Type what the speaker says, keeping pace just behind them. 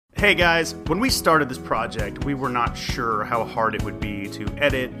Hey guys, when we started this project, we were not sure how hard it would be to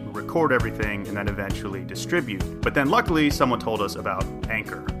edit, record everything, and then eventually distribute. But then luckily, someone told us about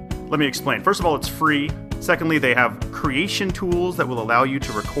Anchor. Let me explain. First of all, it's free. Secondly, they have creation tools that will allow you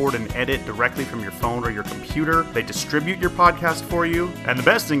to record and edit directly from your phone or your computer. They distribute your podcast for you. And the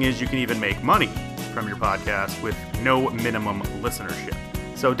best thing is you can even make money from your podcast with no minimum listenership.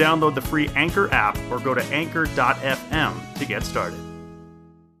 So download the free Anchor app or go to anchor.fm to get started.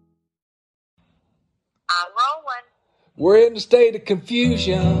 We're in a state of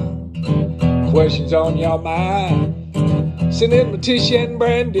confusion. Questions on your mind. Send in Letitia and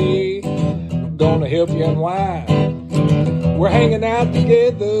Brandy. Gonna help you unwind. We're hanging out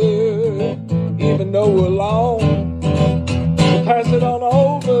together, even though we're alone. So pass it on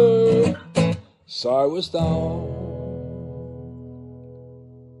over. Sorry we're stoned.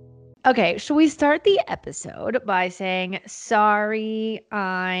 Okay, should we start the episode by saying, sorry,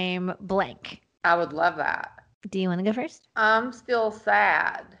 I'm blank? I would love that. Do you want to go first? I'm still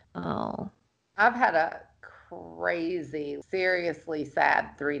sad. Oh. I've had a crazy, seriously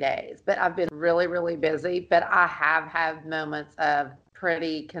sad 3 days, but I've been really, really busy, but I have had moments of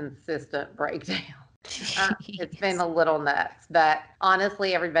pretty consistent breakdown. It's been a little nuts, but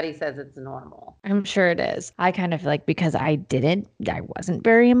honestly, everybody says it's normal. I'm sure it is. I kind of feel like because I wasn't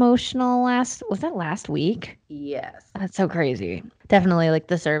very emotional was that last week? Yes. That's so crazy. Definitely like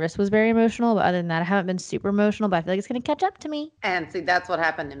the service was very emotional, but other than that, I haven't been super emotional, but I feel like it's going to catch up to me. And see, that's what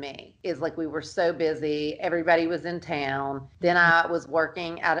happened to me is like we were so busy. Everybody was in town. Then I was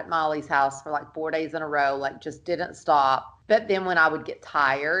working out at Molly's house for like 4 days in a row, like just didn't stop. But then when I would get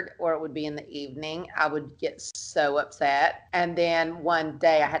tired or it would be in the evening, I would get so upset. And then one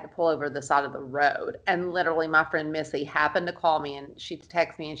day I had to pull over the side of the road. And literally my friend Missy happened to call me and she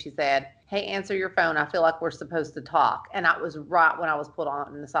texted me and she said, hey, answer your phone. I feel like we're supposed to talk. And I was right when I was pulled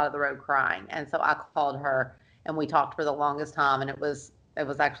on the side of the road crying. And so I called her and we talked for the longest time. And it was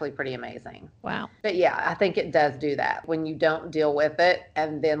actually pretty amazing. Wow. But yeah, I think it does do that. When you don't deal with it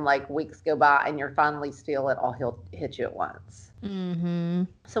and then like weeks go by and you're finally still, it all hit you at once. Mm-hmm.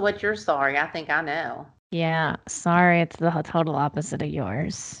 So what's your sorry? I think I know. Yeah. Sorry. It's the total opposite of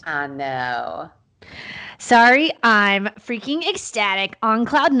yours. I know. Sorry, I'm freaking ecstatic on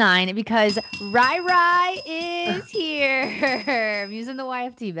cloud nine because Rai is here. I'm using the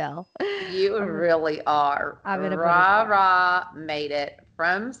YFT bell. You really are. Ra made it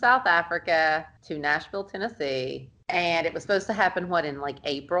from South Africa to Nashville, Tennessee. And it was supposed to happen, in like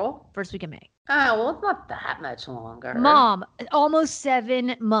April? First week of May. Oh, well, it's not that much longer. Mom, almost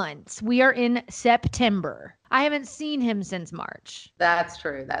 7 months. We are in September. I haven't seen him since March. That's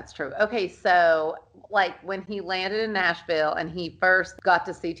true. Okay, so like when he landed in Nashville and he first got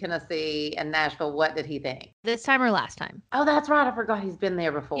to see Tennessee and Nashville, what did he think? This time or last time? Oh, that's right. I forgot he's been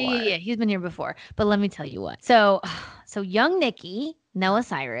there before. Yeah, he's been here before. But let me tell you what. So young Nikki, Noah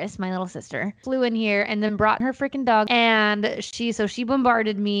Cyrus, my little sister, flew in here and then brought her freaking dog. And she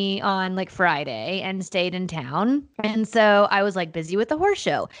bombarded me on like Friday and stayed in town. And so I was like busy with the horse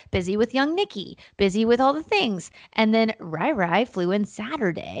show, busy with young Nikki, busy with all the things. And then Rai flew in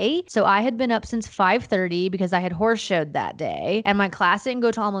Saturday. So I had been up since 5:30 because I had horse showed that day. And my class didn't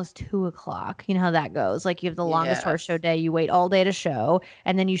go to almost 2:00. You know how that goes. Like you have the longest horse show day. You wait all day to show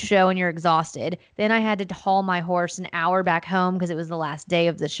and then you show and you're exhausted. Then I had to haul my horse an hour back home because it was the last day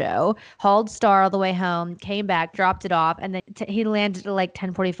of the show. Hauled Star all the way home, came back, dropped it off, and then he landed at like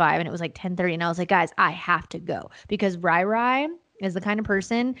 10:45 and it was like 10:30. And I was like, guys, I have to go because Rai is the kind of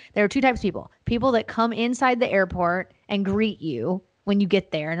person. There are two types of people that come inside the airport and greet you when you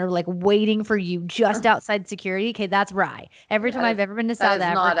get there and are like waiting for you just outside security. Okay, that's Rai. Every time I've ever been to South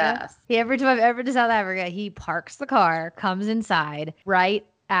Africa, every time I've ever been to South Africa, he parks the car, comes inside right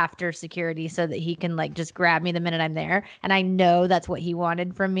after security so that he can like just grab me the minute I'm there. And I know that's what he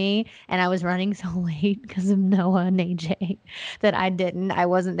wanted from me. And I was running so late because of Noah and AJ that I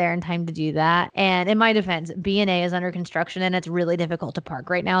wasn't there in time to do that. And in my defense, B&A is under construction and it's really difficult to park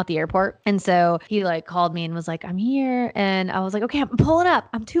right now at the airport. And so he like called me and was like, I'm here. And I was like, okay, I'm pulling up.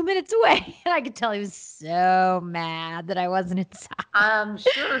 I'm 2 minutes away. And I could tell he was so mad that I wasn't inside. I'm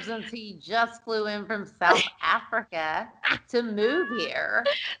sure since he just flew in from South Africa to move here.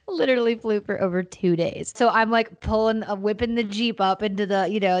 Literally flew for over 2 days. So I'm like whipping the Jeep up into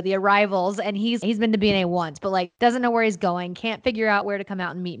the arrivals. And he's been to B&A once, but like doesn't know where he's going. Can't figure out where to come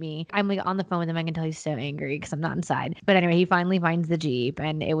out and meet me. I'm like on the phone with him. I can tell he's so angry because I'm not inside. But anyway, he finally finds the Jeep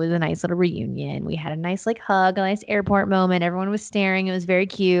and it was a nice little reunion. We had a nice like hug, a nice airport moment. Everyone was staring. It was very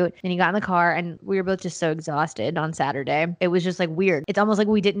cute. And he got in the car and we were both just so exhausted on Saturday. It was just like weird. It's almost like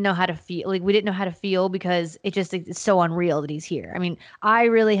we didn't know how to feel. Like we didn't know how to feel because it's so unreal that he's here. I mean, I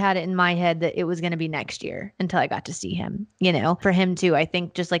really had it in my head that it was going to be next year until I got to see him, for him too. I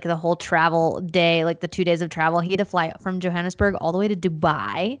think just like the whole travel day, like the 2 days of travel, he had to fly from Johannesburg all the way to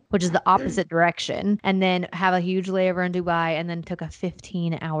Dubai, which is the opposite direction, and then have a huge layover in Dubai, and then took a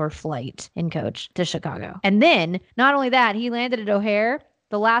 15-hour flight in coach to Chicago. And then not only that, he landed at O'Hare.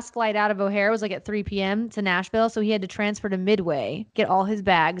 The last flight out of O'Hare was like at 3 p.m. to Nashville. So he had to transfer to Midway, get all his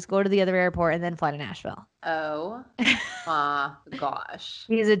bags, go to the other airport, and then fly to Nashville. Oh my gosh.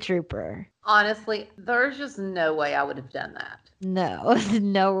 He's a trooper. Honestly, there's just no way I would have done that. No,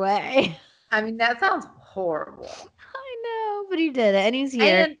 no way. I mean, that sounds horrible. I know, but he did it, and he's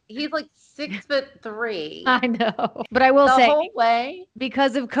here. And he's like 6'3". I know. But I will The say, whole way.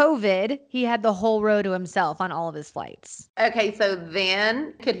 because of COVID, he had the whole row to himself on all of his flights. Okay, so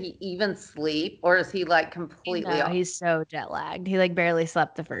then could he even sleep, or is he like completely No, off? he's so jet lagged. He like barely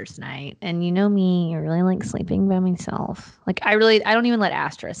slept the first night. And you know me, I really like sleeping by myself. Like I don't even let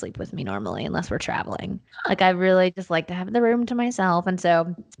Astra sleep with me normally unless we're traveling. Like I really just like to have the room to myself. And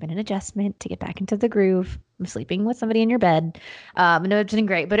so it's been an adjustment to get back into the groove. I'm sleeping with somebody in your bed. No, it's been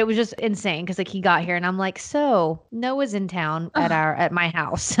great, but it was just insane because like he got here and I'm like, so Noah's in town at my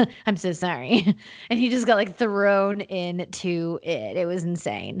house. I'm so sorry. And he just got like thrown into it. It was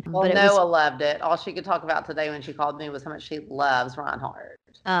insane. Well, but Noah loved it. All she could talk about today when she called me was how much she loves Reinhardt.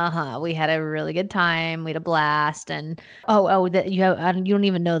 We had a really good time. We had a blast, and you don't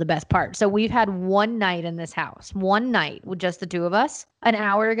even know the best part. So we've had one night in this house, one night with just the two of us. An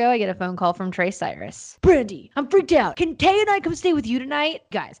hour ago, I get a phone call from Trace Cyrus. Brandy, I'm freaked out. Can Tay and I come stay with you tonight?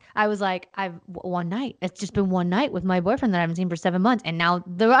 Guys, I was like, one night. It's just been one night with my boyfriend that I haven't seen for 7 months, and now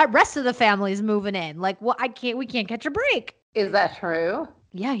the rest of the family is moving in. Like, well, we can't catch a break. Is that true?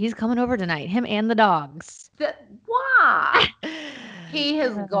 Yeah, he's coming over tonight. Him and the dogs. Why? He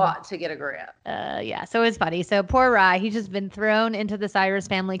has got to get a grip. Yeah, so it's funny. So poor Rye, he's just been thrown into the Cyrus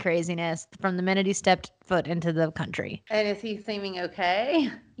family craziness from the minute he stepped foot into the country. And is he seeming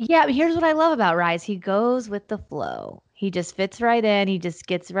okay? Yeah, but here's what I love about Rye is he goes with the flow. He just fits right in. He just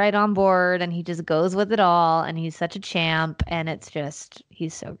gets right on board and he just goes with it all. And he's such a champ. And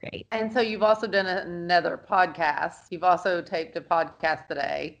he's so great. And so you've also done another podcast. You've also taped a podcast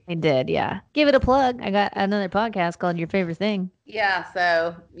today. I did, yeah. Give it a plug. I got another podcast called Your Favorite Thing. Yeah,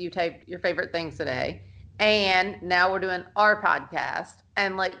 so you taped your favorite things today. And now we're doing our podcast.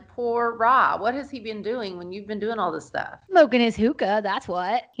 And like poor Rob, what has he been doing when you've been doing all this stuff? Smoking his hookah, that's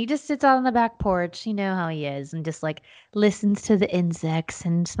what. He just sits out on the back porch, you know how he is, and just like listens to the insects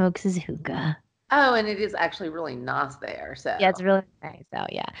and smokes his hookah. Oh, and it is actually really nice there. So yeah, it's really nice. Oh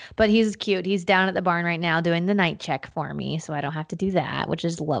yeah, but he's cute. He's down at the barn right now doing the night check for me, so I don't have to do that, which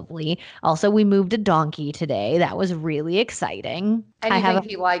is lovely. Also, we moved a donkey today. That was really exciting. And you think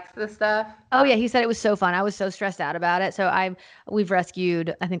he likes this stuff? Oh yeah, he said it was so fun. I was so stressed out about it. So we've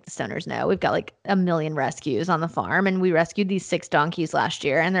rescued, I think the stoners know, we've got like 1 million rescues on the farm, and we rescued these 6 donkeys last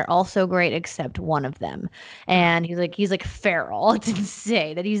year, and they're all so great except one of them. And he's like feral. It's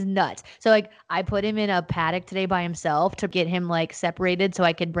insane that he's nuts. So like I put him in a paddock today by himself to get him like separated so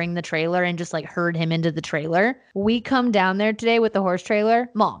I could bring the trailer and just like herd him into the trailer. We come down there today with the horse trailer.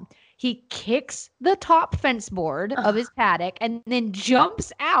 Mom, he kicks the top fence board of his paddock and then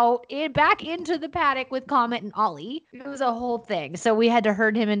jumps out back into the paddock with Comet and Ollie. It was a whole thing. So we had to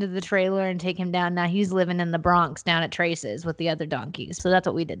herd him into the trailer and take him down. Now he's living in the Bronx down at Trace's with the other donkeys. So that's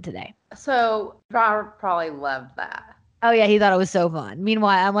what we did today. So Robert probably loved that. Oh, yeah. He thought it was so fun.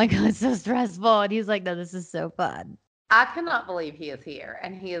 Meanwhile, I'm like, oh, it's so stressful. And he's like, no, this is so fun. I cannot believe he is here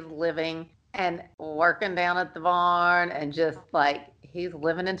and he is living and working down at the barn and just like he's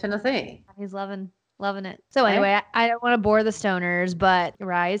living in Tennessee. He's loving it. So anyway, I don't want to bore the stoners, but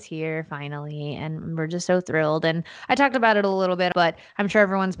Rye is here finally, and we're just so thrilled. And I talked about it a little bit, but I'm sure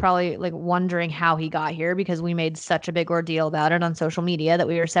everyone's probably like wondering how he got here because we made such a big ordeal about it on social media that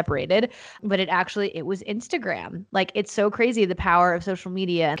we were separated. But it was Instagram. Like it's so crazy the power of social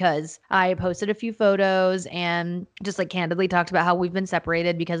media because I posted a few photos and just like candidly talked about how we've been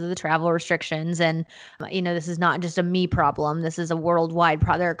separated because of the travel restrictions. And this is not just a me problem. This is a worldwide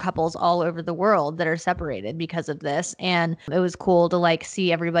problem. There are couples all over the world that are separated because of this, and it was cool to like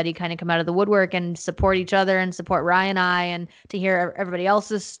see everybody kind of come out of the woodwork and support each other and support Ryan and I, and to hear everybody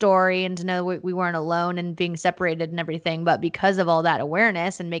else's story and to know we weren't alone and being separated and everything. But because of all that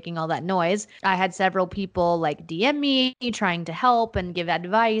awareness and making all that noise, I had several people like DM me trying to help and give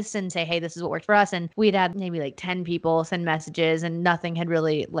advice and say, hey, this is what worked for us. And we'd had maybe like 10 people send messages and nothing had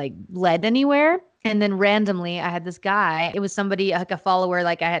really like led anywhere. And then randomly, I had this guy. It was somebody, like a follower,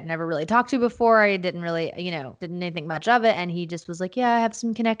 like I had never really talked to before. I didn't really, didn't think much of it. And he just was like, yeah, I have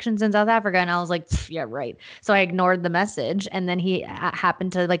some connections in South Africa. And I was like, yeah, right. So I ignored the message. And then he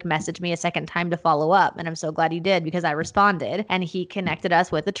happened to like message me a second time to follow up. And I'm so glad he did because I responded. And he connected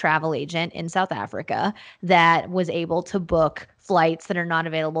us with a travel agent in South Africa that was able to book flights that are not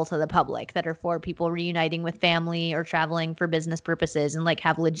available to the public, that are for people reuniting with family or traveling for business purposes and like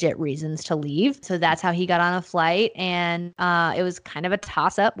have legit reasons to leave. So that's how he got on a flight. And it was kind of a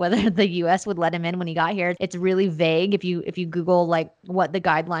toss up whether the US would let him in when he got here. It's really vague. If you Google like what the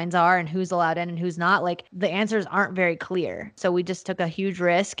guidelines are and who's allowed in and who's not, like the answers aren't very clear. So we just took a huge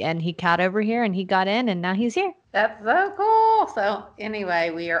risk and he got over here and he got in and now he's here. That's so cool. So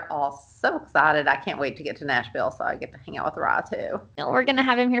anyway, we are all so excited. I can't wait to get to Nashville so I get to hang out with Ra too. We're going to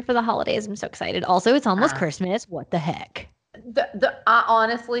have him here for the holidays. I'm so excited. Also, it's almost Christmas. What the heck? I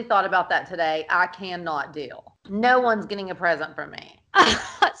honestly thought about that today. I cannot deal. No one's getting a present from me.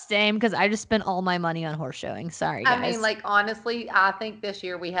 Same, because I just spent all my money on horse showing. Sorry, guys. I mean, like, honestly, I think this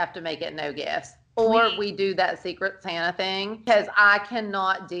year we have to make it no gifts. Or we do that Secret Santa thing because I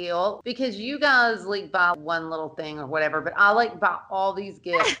cannot deal because you guys like buy one little thing or whatever, but I like buy all these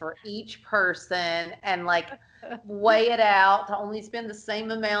gifts for each person and like weigh it out to only spend the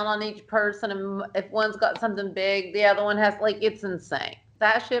same amount on each person. And if one's got something big, the other one has like, it's insane.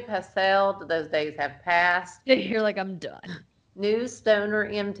 That ship has sailed. Those days have passed. You're like, I'm done. New Stoner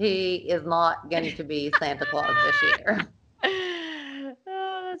MT is not going to be Santa Claus this year.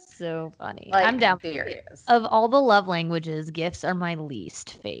 That's so funny. Like, I'm down. Serious. Of all the love languages, gifts are my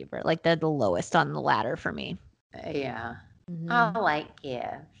least favorite. Like they're the lowest on the ladder for me. Yeah. Mm-hmm. I like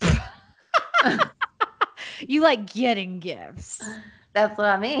gifts. You like getting gifts. That's what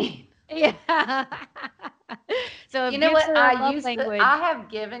I mean. Yeah. So you know what? I have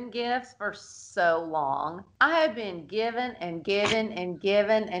given gifts for so long. I have been given and given and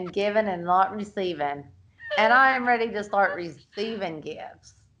given and given and not receiving. And I am ready to start receiving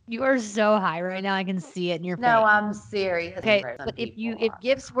gifts. You are so high right now. I can see it in your face. No, I'm serious. Okay, but if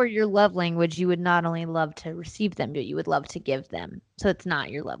gifts were your love language, you would not only love to receive them, but you would love to give them. So it's not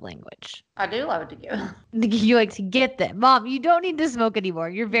your love language. I do love to give. You like to get them. Mom, you don't need to smoke anymore.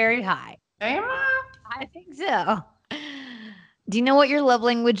 You're very high. Am I? I think so. Do you know what your love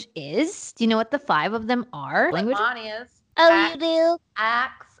language is? Do you know what the 5 of them are? What mine is. Oh, you do?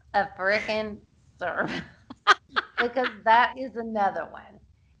 Acts of freaking service. Because that is another one.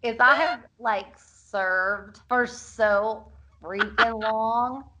 Is I have like served for so freaking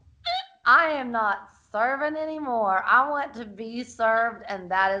long. I am not serving anymore. I want to be served, and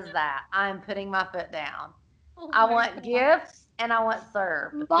that is that. I'm putting my foot down. I want gifts and I want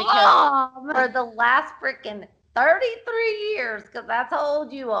served. Mom! Because for the last freaking 33 years, because that's how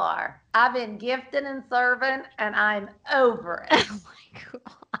old you are, I've been gifting and serving, and I'm over it. Oh my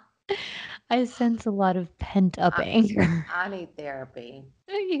God. I sense a lot of pent-up anger. I need therapy.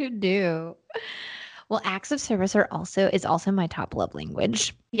 You do. Well, acts of service is also my top love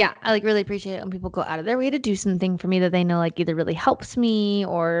language. Yeah, I like really appreciate it when people go out of their way to do something for me that they know like either really helps me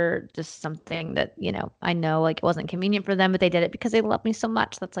or just something that, I know like it wasn't convenient for them, but they did it because they love me so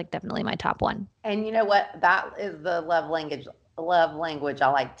much. That's like definitely my top one. And you know what? That is the love language I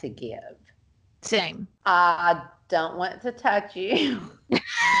like to give. Same. I don't want to touch you.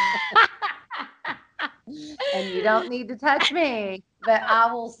 And you don't need to touch me, but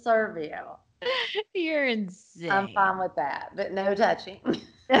I will serve you. You're insane. I'm fine with that, but no touching.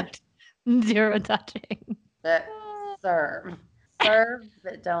 0 touching. But serve. Serve,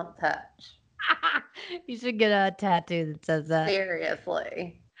 but don't touch. You should get a tattoo that says that.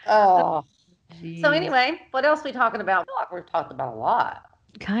 Seriously. Oh. Jeez. So anyway, what else are we talking about? I feel like we've talked about a lot.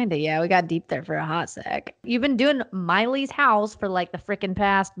 Kinda, yeah. We got deep there for a hot sec. You've been doing Miley's house for like the freaking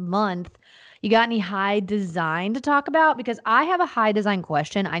past month. You got any high design to talk about? Because I have a high design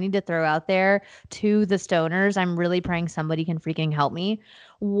question I need to throw out there to the stoners. I'm really praying somebody can freaking help me.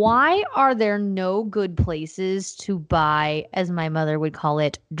 Why are there no good places to buy, as my mother would call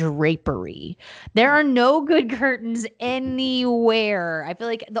it, drapery? There are no good curtains anywhere. I feel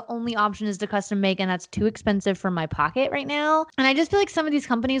like the only option is to custom make, and that's too expensive for my pocket right now. And I just feel like some of these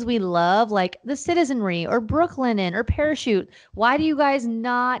companies we love, like the Citizenry or Brooklinen or Parachute, why do you guys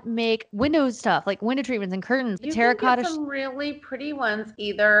not make window stuff, like window treatments and curtains? You Terracotta. can get some really pretty ones,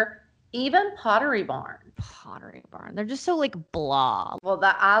 even Pottery Barn. Pottery Barn. They're just so like blah. Well,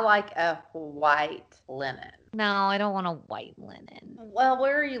 I like a white linen. No, I don't want a white linen. Well,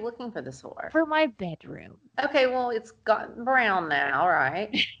 where are you looking for this for? For my bedroom. Okay, well, it's gotten brown now,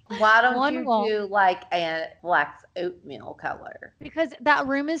 right? Why don't One you wall. do like a black oatmeal color? Because that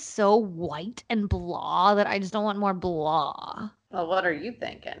room is so white and blah that I just don't want more blah. Well, what are you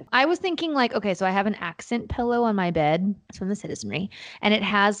thinking? I was thinking like, okay, so I have an accent pillow on my bed. It's from the Citizenry. And it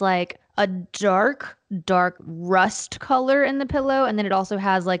has like a dark rust color in the pillow. And then it also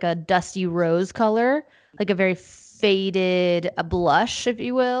has like a dusty rose color, like a very faded blush, if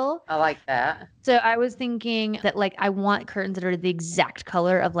you will. I like that. So I was thinking that like I want curtains that are the exact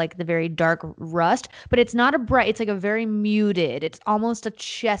color of like the very dark rust, but it's not a bright, it's like a very muted. It's almost a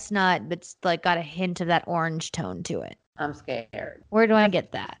chestnut, but it's like got a hint of that orange tone to it. I'm scared. Where do I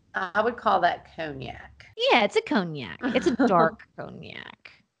get that? I would call that cognac. Yeah, it's a cognac. It's a dark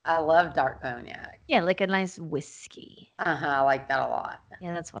cognac. I love dark cognac. Yeah, like a nice whiskey. I like that a lot.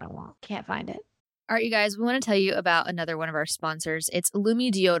 Yeah, that's what I want. Can't find it. All right, you guys, we want to tell you about another one of our sponsors. It's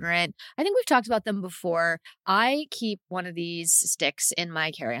Lumi Deodorant. I think we've talked about them before. I keep one of these sticks in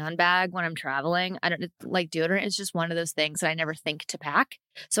my carry-on bag when I'm traveling. I don't like deodorant. It's just one of those things that I never think to pack.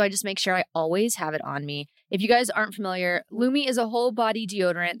 So I just make sure I always have it on me. If you guys aren't familiar, Lumi is a whole body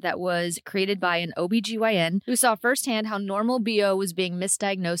deodorant that was created by an OBGYN who saw firsthand how normal BO was being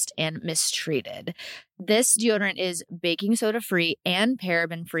misdiagnosed and mistreated. This deodorant is baking soda free and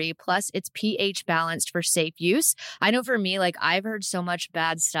paraben free, plus it's pH balanced for safe use. I know for me, like I've heard so much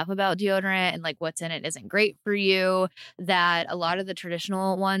bad stuff about deodorant and like what's in it isn't great for you that a lot of the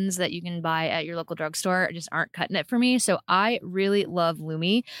traditional ones that you can buy at your local drugstore just aren't cutting it for me. So I really love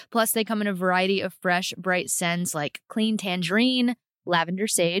Lumi. Plus they come in a variety of fresh, bright scents like clean tangerine, lavender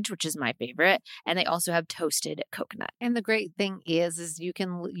sage, which is my favorite, and they also have toasted coconut. And the great thing is you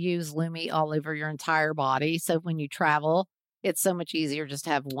can use Lumi all over your entire body. So when you travel, it's so much easier just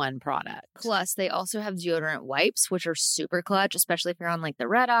to have one product. Plus, they also have deodorant wipes, which are super clutch, especially if you're on like the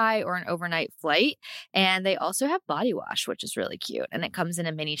red eye or an overnight flight. And they also have body wash, which is really cute. And it comes in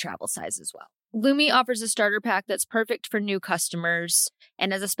a mini travel size as well. Lumi offers a starter pack that's perfect for new customers.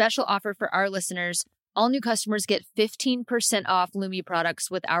 And as a special offer for our listeners, all new customers get 15% off Lumi products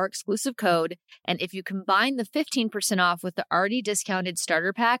with our exclusive code. And if you combine the 15% off with the already discounted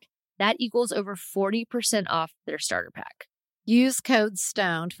starter pack, that equals over 40% off their starter pack. Use code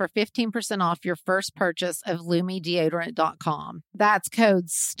STONED for 15% off your first purchase of LumiDeodorant.com. That's code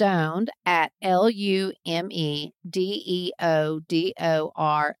STONED at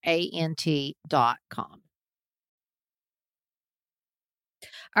LumiDeodorant.com.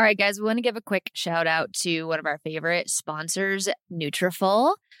 All right, guys, we want to give a quick shout out to one of our favorite sponsors,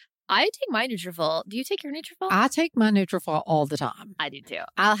 Nutrafol. I take my Nutrafol. Do you take your Nutrafol? I take my Nutrafol all the time. I do too.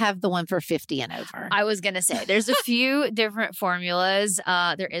 I'll have the one for 50 and over. I was going to say, there's a few different formulas.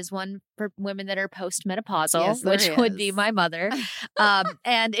 There is one for women that are postmenopausal, Yes, there which is. would be my mother.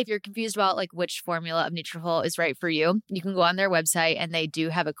 And if you're confused about like which formula of Nutrafol is right for you, you can go on their website and they do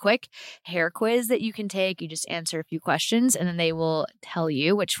have a quick hair quiz that you can take. You just answer a few questions and then they will tell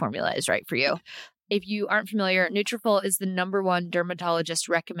you which formula is right for you. If you aren't familiar, Nutrafol is the #1 dermatologist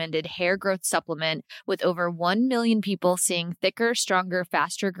recommended hair growth supplement with over 1 million people seeing thicker, stronger,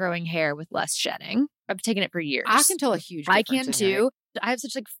 faster growing hair with less shedding. I've taken it for years. I can tell a huge difference. I can in too. hair. I have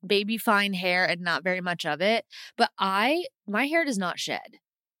such like baby fine hair and not very much of it, but my hair does not shed.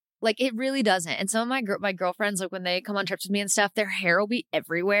 Like it really doesn't. And some of my girlfriends, like when they come on trips with me and stuff, their hair will be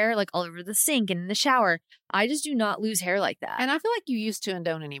everywhere, like all over the sink and in the shower. I just do not lose hair like that. And I feel like you used to and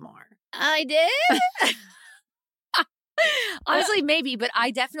don't anymore. I did. Honestly, maybe, but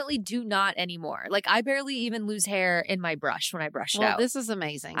I definitely do not anymore. Like I barely even lose hair in my brush when I brush it Well, out. this is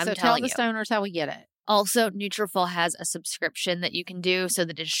amazing. I'm So tell telling the you. stoners how we get it. Also, Nutrafol has a subscription that you can do so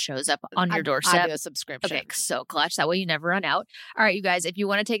that it shows up on your doorstep. I do a subscription. Okay, so clutch. That way you never run out. All right, you guys, if you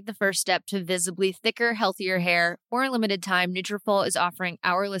want to take the first step to visibly thicker, healthier hair for a limited time, Nutrafol is offering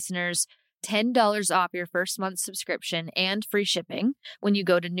our listeners $10 off your first month's subscription and free shipping when you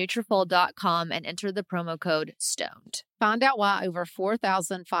go to Nutrafol.com and enter the promo code STONED. Find out why over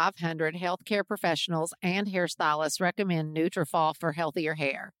 4,500 healthcare professionals and hairstylists recommend Nutrafol for healthier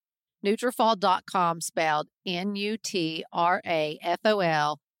hair. Nutrafol.com spelled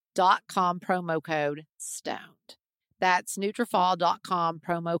Nutrafol.com promo code STONED. That's Nutrafol.com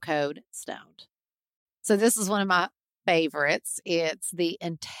promo code STONED. So this is one of my favorites. It's the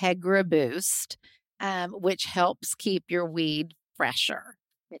Integra Boost, which helps keep your weed fresher.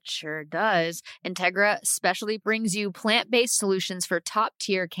 It sure does. Integra specially brings you plant-based solutions for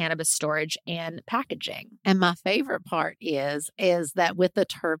top-tier cannabis storage and packaging. And my favorite part is that with the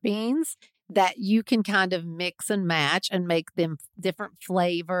terpenes, that you can kind of mix and match and make them different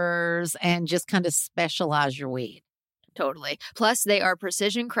flavors and just kind of specialize your weed. Totally. Plus, they are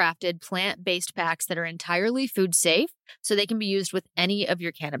precision crafted plant-based packs that are entirely food safe, so they can be used with any of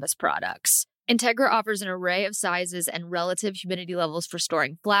your cannabis products. Integra offers an array of sizes and relative humidity levels for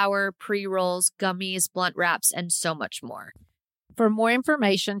storing flower, pre-rolls, gummies, blunt wraps, and so much more. For more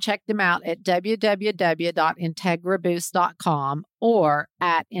information, check them out at www.integraboost.com or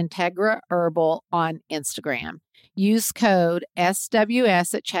at Integra Herbal on Instagram. Use code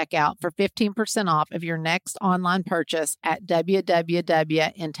SWS at checkout for 15% off of your next online purchase at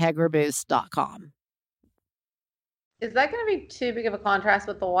www.integraboost.com. Is that going to be too big of a contrast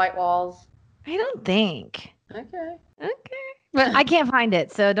with the white walls? I don't think. Okay. But I can't find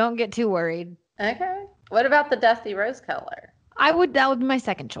it, so don't get too worried. Okay. What about the dusty rose color? That would be my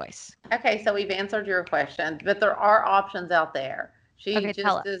second choice. Okay, so we've answered your question, but there are options out there. She Okay,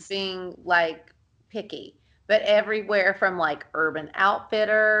 tell just is us. being like picky, but everywhere from like Urban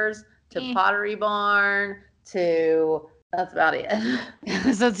Outfitters to Pottery Barn to that's about it.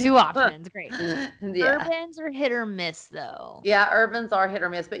 So 2 options. Great. Yeah. Urbans are hit or miss, though. Yeah, Urbans are hit or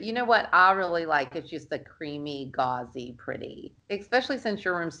miss, but you know what I really like is just the creamy, gauzy, pretty, especially since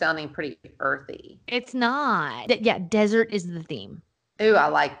your room's sounding pretty earthy. It's not. Yeah, desert is the theme. Ooh, I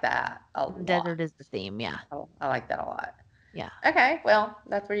like that a lot. Desert is the theme, yeah. Oh, I like that a lot. Yeah. Okay, well,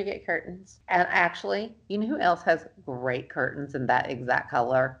 that's where you get curtains. And actually, you know who else has great curtains in that exact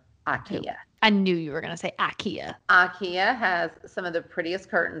color? IKEA. I knew you were going to say IKEA. IKEA has some of the prettiest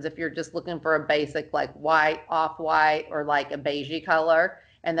curtains if you're just looking for a basic like white, off-white, or like a beigey color.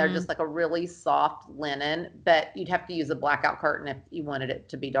 And they're just like a really soft linen, but you'd have to use a blackout curtain if you wanted it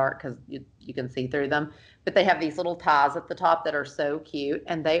to be dark because you can see through them. But they have these little ties at the top that are so cute,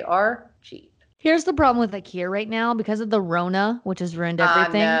 and they are cheap. Here's the problem with IKEA right now. Because of the Rona, which has ruined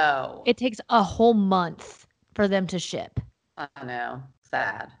everything, I know. it takes a whole month for them to ship. I know.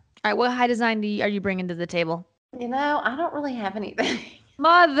 Sad. All right, what high design are you bringing to the table? You know, I don't really have anything.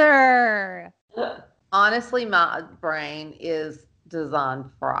 Mother! Honestly, my brain is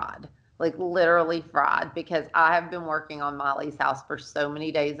design fraud. Like literally fraud, because I have been working on Molly's house for so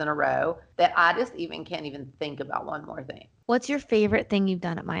many days in a row that I just can't even think about one more thing. What's your favorite thing you've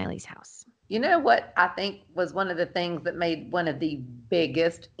done at Miley's house? You know what I think was one of the things that made one of the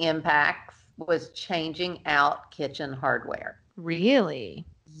biggest impacts was changing out kitchen hardware. Really?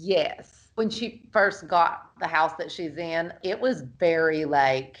 Yes. When she first got the house that she's in, it was very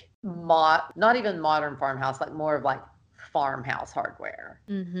like not even modern farmhouse, like more of like farmhouse hardware.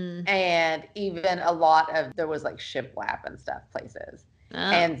 Mm-hmm. And even a lot of, there was like shiplap and stuff places. Oh.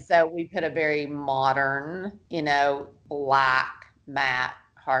 And so we put a very modern, black matte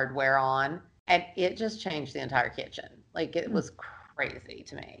hardware on, and it just changed the entire kitchen. Like it was crazy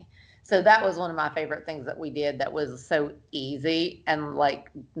to me. So that was one of my favorite things that we did that was so easy and like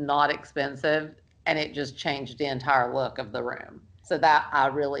not expensive, and it just changed the entire look of the room. So that I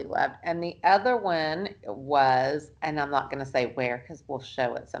really loved. And the other one was, and I'm not going to say where because we'll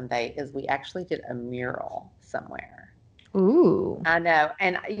show it someday, is we actually did a mural somewhere. Ooh. I know.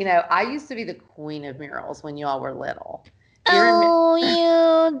 And, I used to be the queen of murals when you all were little.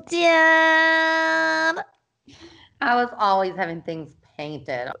 You did. I was always having things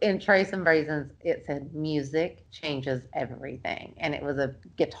painted. In Trace and Brazen's, it said music changes everything. And it was a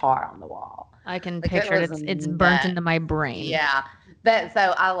guitar on the wall. I can Like, picture it. It's burnt into my brain. Yeah.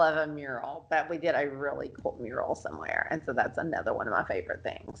 So I love a mural, but we did a really cool mural somewhere. And so that's another one of my favorite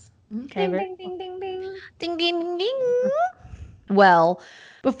things. Okay. Ding, ding, ding, ding, ding. Ding, ding, ding, ding. Well,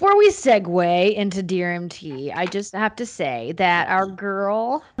 before we segue into Dear MT, I just have to say that our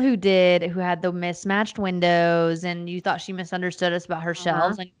girl who had the mismatched windows and you thought she misunderstood us about her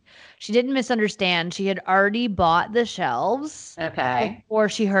shelves, and she didn't misunderstand. She had already bought the shelves before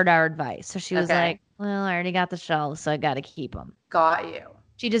she heard our advice. So she was like, well, I already got the shelves, so I got to keep them. Got you.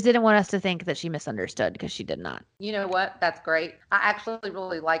 She just didn't want us to think that she misunderstood because she did not. You know what? That's great. I actually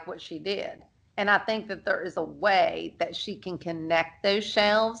really like what she did. And I think that there is a way that she can connect those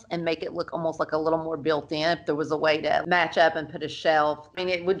shelves and make it look almost like a little more built in. If there was a way to match up and put a shelf, I mean,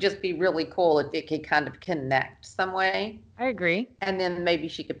 it would just be really cool if it could kind of connect some way. I agree. And then maybe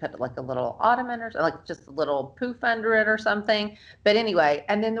she could put like a little ottoman or like just a little poof under it or something. But anyway,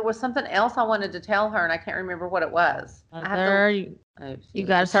 and then there was something else I wanted to tell her, and I can't remember what it was. You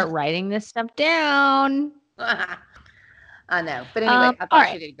got to start writing this stuff down. I know. But anyway, I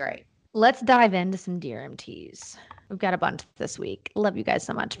thought she did great. Let's dive into some Dear MTs. We've got a bunch this week. Love you guys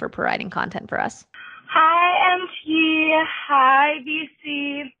so much for providing content for us. Hi, MT. Hi,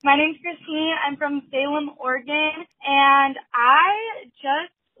 BC. My name's Christine. I'm from Salem, Oregon, and I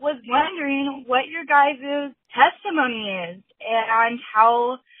just was wondering what your guys' testimony is and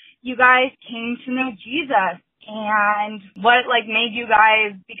how you guys came to know Jesus and what made you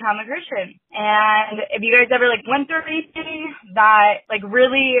guys become a Christian. And if you guys ever went through anything that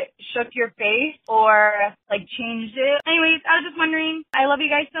really shook your faith or changed it. Anyways, I was just wondering. I love you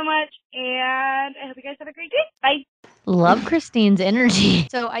guys so much and I hope you guys have a great day. Bye. Love Christine's energy.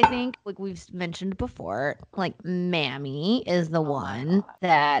 So I think, we've mentioned before, Mammy is the one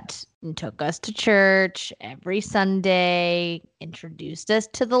that took us to church every Sunday, introduced us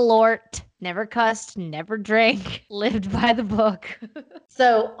to the Lord, never cussed, never drank, lived by the book.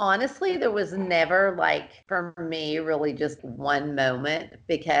 So honestly, there was never for me, really just one moment,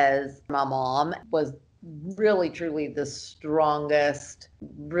 because my mom was really truly the strongest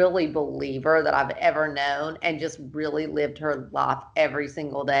really believer that I've ever known, and just really lived her life every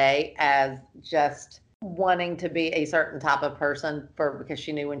single day as just wanting to be a certain type of person because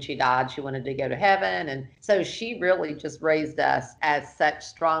she knew when she died she wanted to go to heaven. And so she really just raised us as such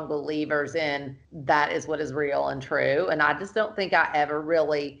strong believers in that is what is real and true. And I just don't think I ever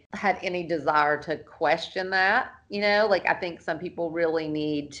really had any desire to question that. I think some people really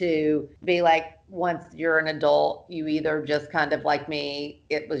need to be once you're an adult, you either just kind of like me,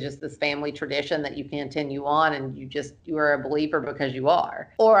 it was just this family tradition that you continue on and you are a believer because you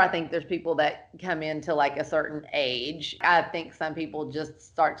are. Or I think there's people that come into a certain age. I think some people just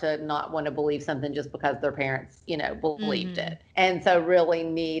start to not want to believe something just because their parents, believed it. And so really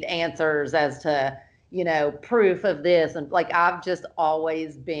need answers as to, proof of this. And I've just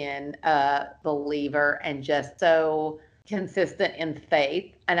always been a believer and just so consistent in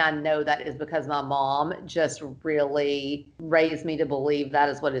faith. And I know that is because my mom just really raised me to believe that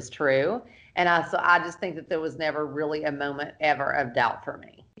is what is true. And so I just think that there was never really a moment ever of doubt for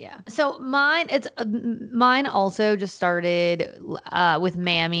me. Yeah. So mine also just started with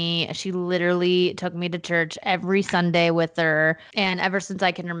Mammy. She literally took me to church every Sunday with her. And ever since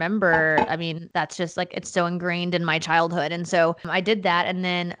I can remember, that's just it's so ingrained in my childhood. And so I did that. And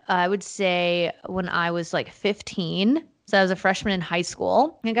then I would say when I was 15, so I was a freshman in high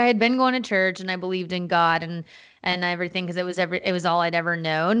school, I think I had been going to church and I believed in God and everything because it was all I'd ever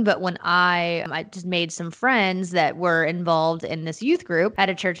known. But when I just made some friends that were involved in this youth group at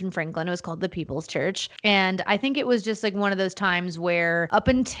a church in Franklin. It was called the People's Church. And I think it was just one of those times where up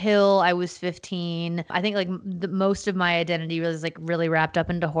until I was 15, I think most of my identity was really wrapped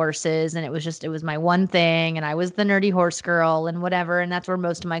up into horses. And it was my one thing. And I was the nerdy horse girl and whatever. And that's where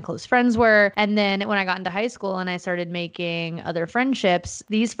most of my close friends were. And then when I got into high school and I started making other friendships,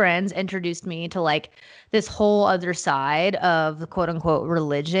 these friends introduced me to this whole other side of the quote unquote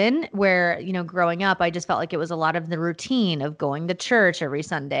religion where, growing up, I just felt like it was a lot of the routine of going to church every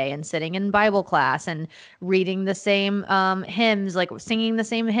Sunday and sitting in Bible class and reading the same hymns, singing the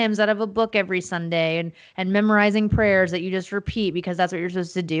same hymns out of a book every Sunday and memorizing prayers that you just repeat because that's what you're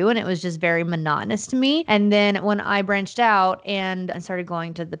supposed to do. And it was just very monotonous to me. And then when I branched out and started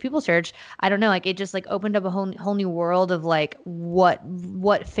going to the People's Church, I don't know, it just opened up a whole new world of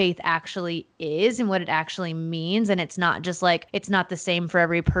what faith actually is and what it actually means. And it's not just it's not the same for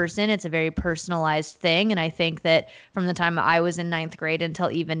every person. It's a very personalized thing. And I think that from the time I was in 9th grade until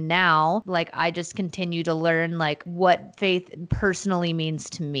even now, I just continue to learn what faith personally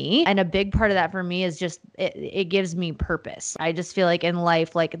means to me. And a big part of that for me is just it gives me purpose. I just feel in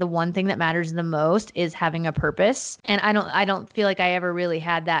life, the one thing that matters the most is having a purpose. And I don't feel I ever really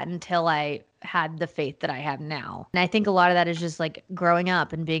had that until I had the faith that I have now. And I think a lot of that is just growing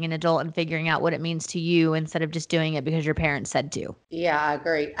up and being an adult and figuring out what it means to you instead of just doing it because your parents said to. Yeah, I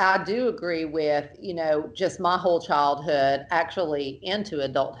agree. I do agree with, just my whole childhood, actually into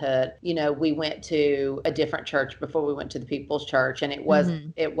adulthood, we went to a different church before we went to the People's Church, and it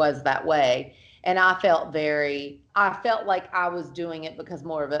was that way. And I felt like I was doing it because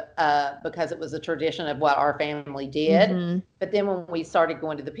because it was a tradition of what our family did. Mm-hmm. But then when we started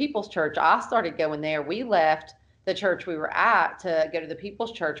going to the People's Church, I started going there. We left the church we were at to go to the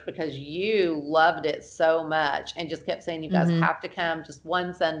People's Church because you loved it so much and just kept saying, you guys have to come just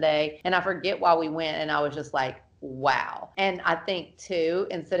one Sunday. And I forget why we went. And I was just wow. And I think too,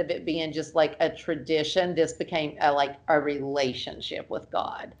 instead of it being just a tradition, this became a relationship with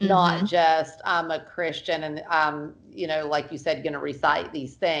God, not just I'm a Christian and I'm, like you said, going to recite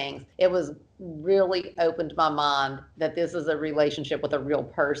these things. It was really opened my mind that this is a relationship with a real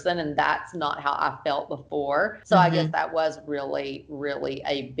person. And that's not how I felt before. So I guess that was really, really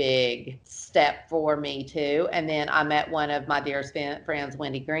a big step for me too. And then I met one of my dearest friends,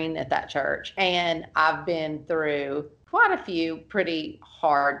 Wendy Green, at that church. And I've been through quite a few pretty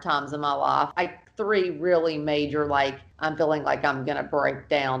hard times in my life. I 3 really major, like, I'm feeling like I'm going to break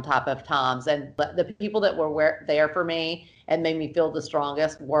down type of times. And the people that were there for me and made me feel the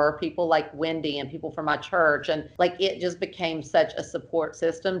strongest were people like Wendy and people from my church. And like, it just became such a support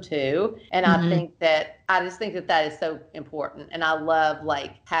system too. And I just think that that is so important. And I love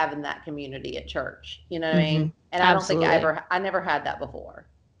like having that community at church, you know what I mean? And I don't think I never had that before.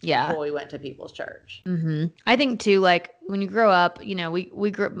 Yeah. Before we went to people's church. I think too, like when you grow up, you know,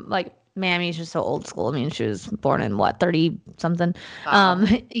 we grew up like Mammy's just so old school. I mean, she was born in 30 something.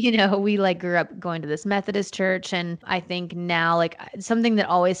 You know, we like grew up going to this Methodist church. And I think now like something that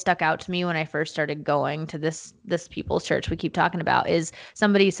always stuck out to me when I first started going to this people's church we keep talking about is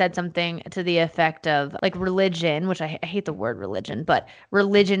somebody said something to the effect of like religion, which I hate the word religion, but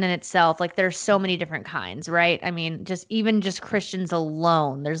religion in itself, like there's so many different kinds, right? I mean, even just Christians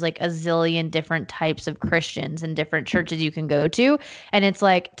alone, there's like a zillion different types of Christians and different churches you can go to. And it's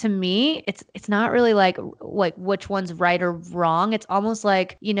like, to me, it's not really like which one's right or wrong. It's almost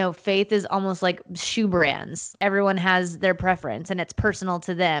like, you know, faith is almost like shoe brands. Everyone has their preference and it's personal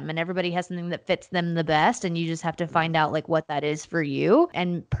to them, and everybody has something that fits them the best, and you just have to find out like what that is for you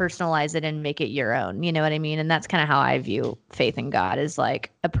and personalize it and make it your own. You know what I mean? And that's kind of how I view faith in God, is like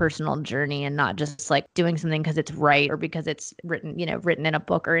a personal journey and not just like doing something because it's right or because it's written in a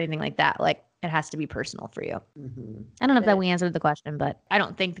book or anything like that. Like, it has to be personal for you. I don't know if that we answered the question, but I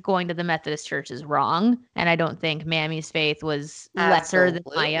don't think going to the Methodist church is wrong. And I don't think Mammy's faith was lesser than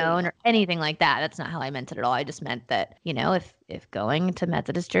my own or anything like that. That's not how I meant it at all. I just meant that, you know, if going to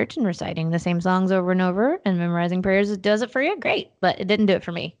Methodist church and reciting the same songs over and over and memorizing prayers does it for you, great. But it didn't do it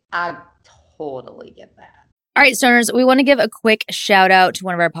for me. I totally get that. All right, stoners, we want to give a quick shout out to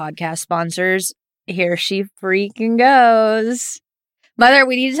one of our podcast sponsors. Here she freaking goes. Mother,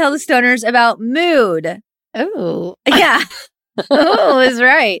 we need to tell the stoners about Mood. Oh, yeah. Oh, is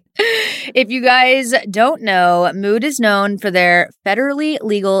right. If you guys don't know, Mood is known for their federally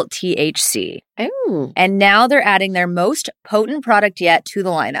legal THC. Oh. And now they're adding their most potent product yet to the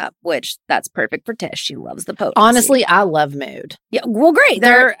lineup, which that's perfect for Tish. She loves the potency. Honestly, I love Mood. Yeah, well, great.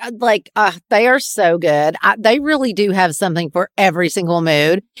 They're like, they are so good. They really do have something for every single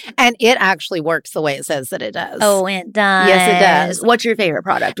mood. And it actually works the way it says that it does. Oh, it does. Yes, it does. What's your favorite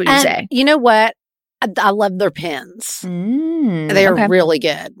product, would you say? You know what? I love their pens. They're really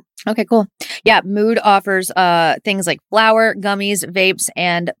good. Okay, cool. Yeah, Mood offers things like flour, gummies, vapes,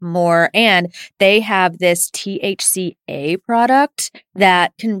 and more. And they have this THCA product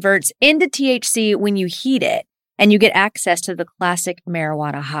that converts into THC when you heat it, and you get access to the classic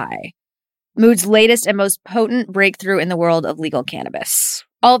marijuana high. Mood's latest and most potent breakthrough in the world of legal cannabis.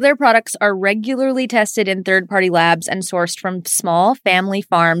 All of their products are regularly tested in third-party labs and sourced from small family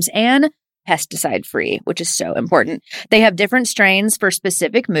farms and pesticide free, which is so important. They have different strains for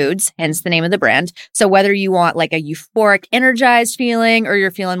specific moods, hence the name of the brand. So whether you want like a euphoric, energized feeling or you're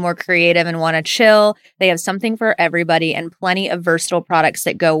feeling more creative and want to chill, they have something for everybody and plenty of versatile products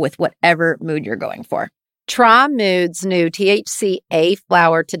that go with whatever mood you're going for. Try Mood's new THCA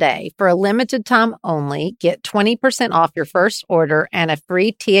flower today. For a limited time only, get 20% off your first order and a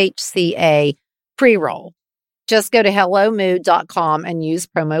free THCA pre-roll. Just go to hellomood.com and use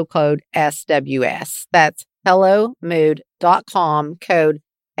promo code SWS. That's hellomood.com, code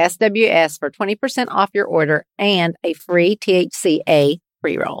SWS for 20% off your order and a free THCA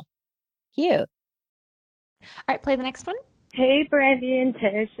pre-roll. Cute. All right, play the next one. Hey, Brandy and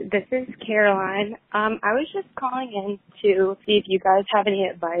Tish. This is Caroline. I was just calling in to see if you guys have any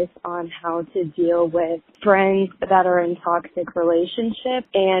advice on how to deal with friends that are in toxic relationships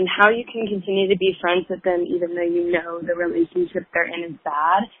and how you can continue to be friends with them even though you know the relationship they're in is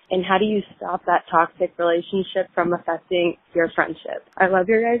bad. And how do you stop that toxic relationship from affecting your friendship? I love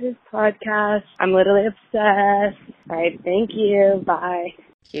your guys' podcast. I'm literally obsessed. All right, thank you. Bye.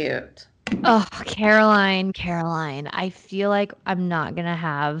 Cute. Oh, Caroline, I feel like I'm not going to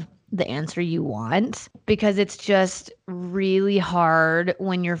have the answer you want because it's just really hard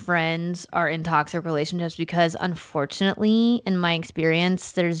when your friends are in toxic relationships because unfortunately, in my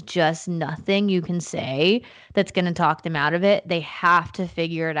experience, there's just nothing you can say that's going to talk them out of it. They have to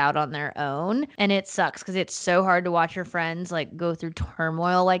figure it out on their own. And it sucks because it's so hard to watch your friends like go through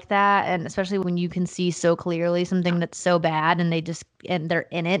turmoil like that. And especially when you can see so clearly something that's so bad and they're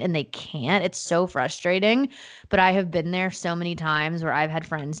in it and they can't. It's so frustrating. But I have been there so many times where I've had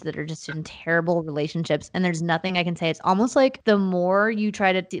friends that are just in terrible relationships and there's nothing I can say. It's almost like the more you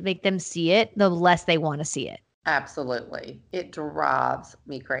try to make them see it, the less they want to see it. Absolutely. It drives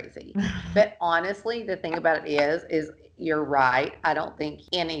me crazy. But honestly, the thing about it is you're right. I don't think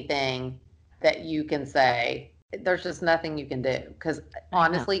anything that you can say there's just nothing you can do because I know.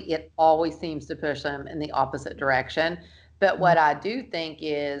 honestly, it always seems to push them in the opposite direction. But Mm. what I do think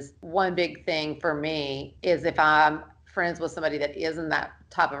is one big thing for me is if I'm friends with somebody that is in that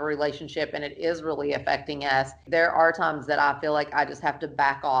type of relationship and it is really affecting us, there are times that I feel like I just have to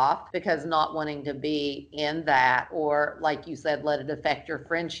back off because not wanting to be in that, or like you said, let it affect your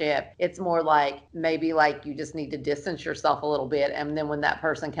friendship. It's more like maybe like you just need to distance yourself a little bit. And then when that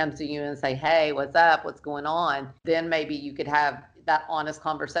person comes to you and say, hey, what's up? What's going on? Then maybe you could have that honest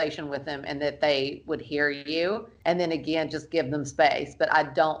conversation with them and that they would hear you. And then again, just give them space. But I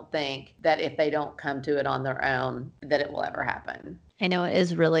don't think that if they don't come to it on their own, that it will ever happen. I know it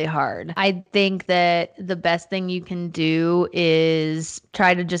is really hard. I think that the best thing you can do is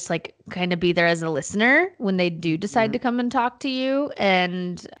try to just like kind of be there as a listener when they do decide to come and talk to you.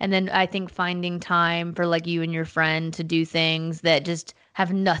 And then I think finding time for like you and your friend to do things that just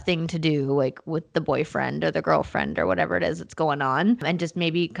have nothing to do like with the boyfriend or the girlfriend or whatever it is that's going on, and just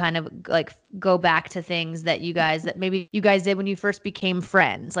maybe kind of like go back to things that maybe you guys did when you first became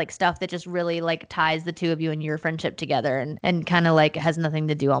friends, like stuff that just really like ties the two of you and your friendship together, and kind of like has nothing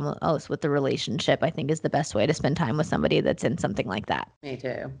to do almost with the relationship. I think is the best way to spend time with somebody that's in something like that. Me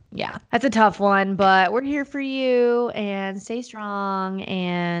too. Yeah, that's a tough one, but we're here for you, and stay strong.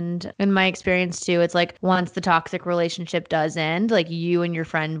 And in my experience too, it's like once the toxic relationship does end, like you and your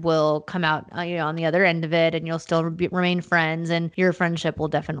friend will come out on the other end of it, and you'll still remain friends, and your friendship will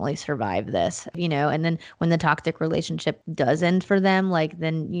definitely survive this, and then when the toxic relationship does end for them, like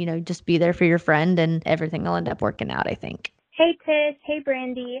then just be there for your friend and everything will end up working out, I think. Hey Tish, hey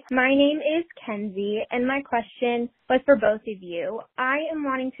Brandy. My name is Kenzie, and my question was for both of you. I am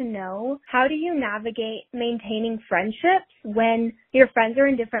wanting to know, how do you navigate maintaining friendships when your friends are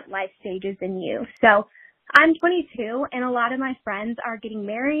in different life stages than you? So I'm 22, and a lot of my friends are getting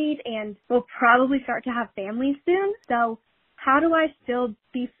married and will probably start to have families soon. So how do I still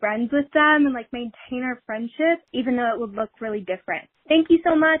be friends with them and like maintain our friendship, even though it would look really different? Thank you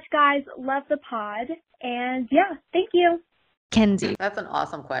so much, guys. Love the pod. And yeah, thank you. Kenzie. That's an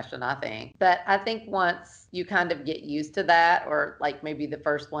awesome question, I think. But I think once you kind of get used to that, or like maybe the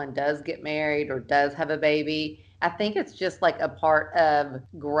first one does get married or does have a baby, I think it's just like a part of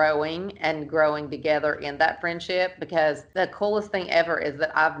growing and growing together in that friendship. Because the coolest thing ever is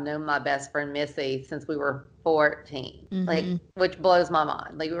that I've known my best friend Missy since we were 14, like, which blows my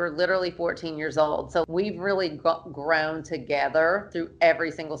mind. Like, we were literally 14 years old. So we've really grown together through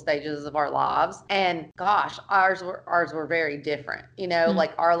every single stages of our lives. And gosh, ours were very different.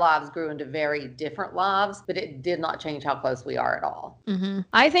 Like our lives grew into very different lives, but it did not change how close we are at all.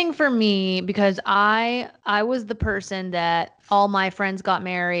 I think for me, because I was the person that all my friends got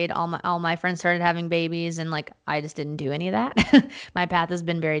married, all my friends started having babies, and like I just didn't do any of that. My path has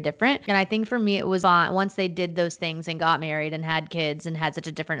been very different, and I think for me it was once they did those things and got married and had kids and had such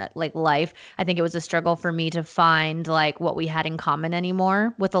a different like life. I think it was a struggle for me to find like what we had in common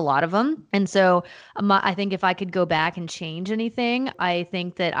anymore with a lot of them. And so I think if I could go back and change anything, I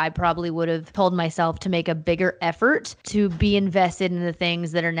think that I probably would have told myself to make a bigger effort to be invested in the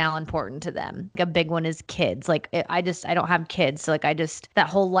things that are now important to them. Like a big one is kids. Like I don't have kids. So like that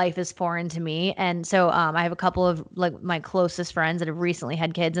whole life is foreign to me. And so I have a couple of like my closest friends that have recently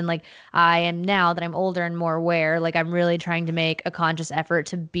had kids. And like I am, now that I'm older and more aware, like I'm really trying to make a conscious effort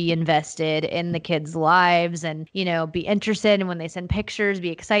to be invested in the kids' lives and, be interested. And when they send pictures, be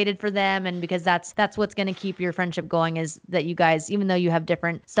excited for them. And because that's what's going to keep your friendship going, is that you guys, even though you have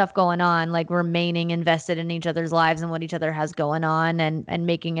different stuff going on, like remaining invested in each other's lives and what each other has going on, and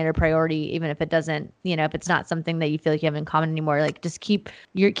making it a priority, even if it doesn't, if it's not something that you feel like you have in common anymore. Like just keep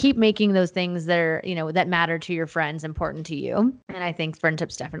making those things that are, that matter to your friends important to you. And I think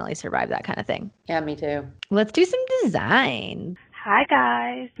friendships definitely survive that kind of thing. Yeah, me too. Let's do some design. Hi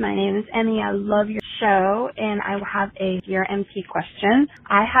guys, my name is Emmy. I love your show, and I have a Dear MP question.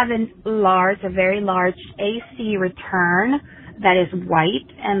 I have a very large AC return that is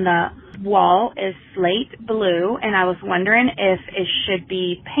white, and the wall is slate blue, and I was wondering if it should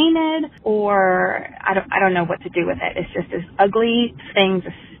be painted, or I don't know what to do with it. It's just this ugly thing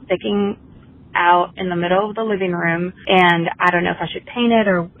just sticking out in the middle of the living room, and I don't know if I should paint it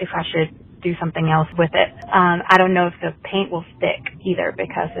or if I should do something else with it. I don't know if the paint will stick either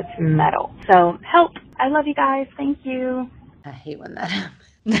because it's metal. So help. I love you guys. Thank you. I hate when that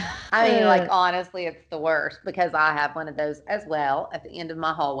happens. I mean, like, honestly, it's the worst because I have one of those as well at the end of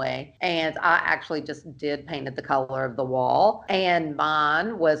my hallway. And I actually just did painted the color of the wall. And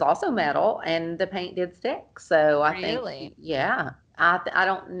mine was also metal and the paint did stick. So I think, yeah, I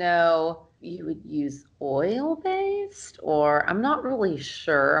don't know you would use oil-based, or I'm not really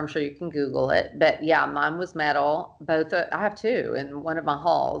sure. I'm sure you can Google it. But yeah, mine was metal. Both, I have two in one of my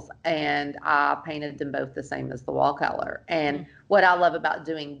halls, and I painted them both the same as the wall color. And what I love about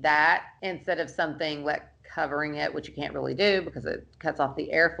doing that, instead of something like covering it, which you can't really do because it cuts off the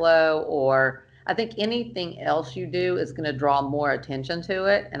airflow, or I think anything else you do is going to draw more attention to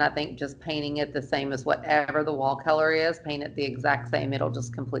it. And I think just painting it the same as whatever the wall color is, paint it the exact same, it'll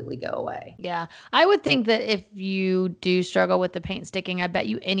just completely go away. Yeah. I would think that if you do struggle with the paint sticking, I bet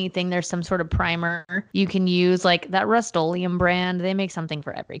you anything there's some sort of primer you can use, like that Rust-Oleum brand. They make something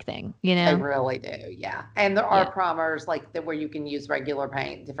for everything, you know? They really do, yeah. And there are primers like where you can use regular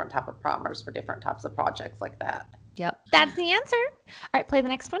paint, different type of primers for different types of projects like that. Yep. That's the answer. All right, play the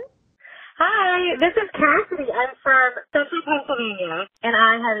next one. Hi, this is Cassidy. I'm from Central Pennsylvania, and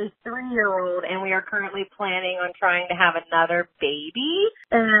I have a 3-year-old, and we are currently planning on trying to have another baby.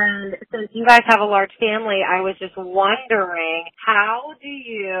 And since you guys have a large family, I was just wondering, how do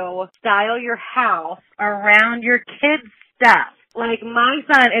you style your house around your kids' stuff? Like, my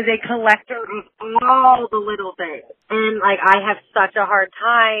son is a collector of all the little things. And, like, I have such a hard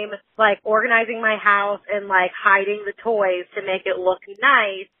time, like, organizing my house and, like, hiding the toys to make it look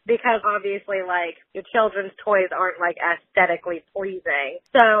nice because, obviously, like, your children's toys aren't, like, aesthetically pleasing.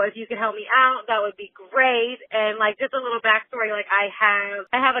 So if you could help me out, that would be great. And, like, just a little backstory, like, I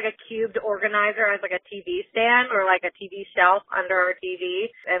have, like, a cubed organizer as, like, a TV stand or, like, a TV shelf under our TV.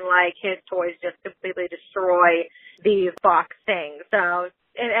 And, like, his toys just completely destroy these box things. So,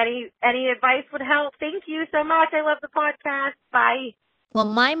 and any advice would help. Thank you so much. I love the podcast. Bye. Well,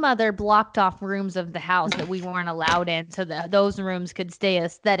 my mother blocked off rooms of the house that we weren't allowed in so that those rooms could stay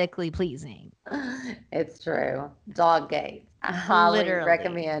aesthetically pleasing. It's true. Dog gates. I highly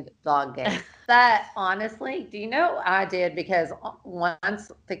recommend dog gates. That, honestly, do you know what I did? Because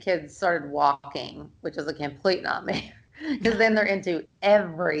once the kids started walking, which is a complete nightmare, because then they're into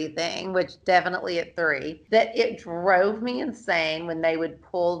everything, which definitely at 3, that it drove me insane when they would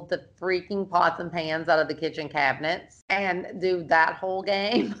pull the freaking pots and pans out of the kitchen cabinets and do that whole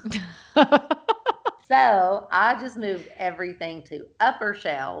game. So I just moved everything to upper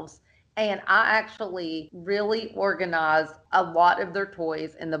shelves, and I actually really organized a lot of their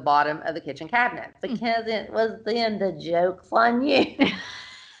toys in the bottom of the kitchen cabinet because it was then the joke's on you.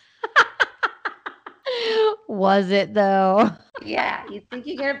 Was it though? Yeah, you think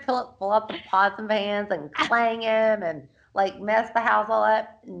you're gonna pull up the pots and pans and clang them and like mess the house all up?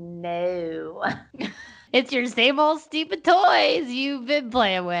 No. It's your same old stupid toys you've been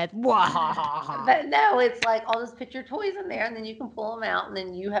playing with. But no, it's like I'll just put your toys in there and then you can pull them out and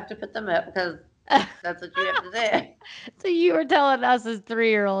then you have to put them up because that's what you have to do. So you were telling us as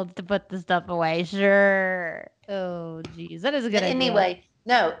 3-year-olds to put the stuff away. Sure. Oh, geez. That is a good idea. Anyway.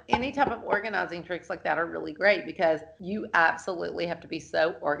 No, any type of organizing tricks like that are really great because you absolutely have to be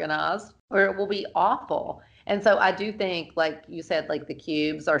so organized or it will be awful. And so I do think, like you said, like the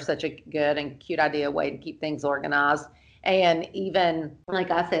cubes are such a good and cute idea way to keep things organized. And even,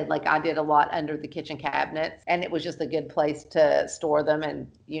 like I said, like I did a lot under the kitchen cabinets and it was just a good place to store them. And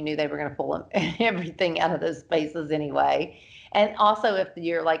you knew they were going to pull everything out of those spaces anyway. And also if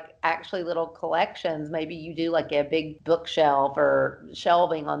you're like actually little collections, maybe you do like a big bookshelf or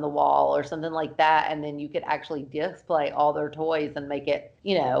shelving on the wall or something like that. And then you could actually display all their toys and make it,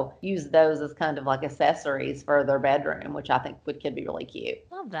 you know, use those as kind of like accessories for their bedroom, which I think could be really cute.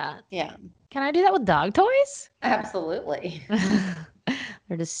 Love that. Yeah. Can I do that with dog toys? Absolutely.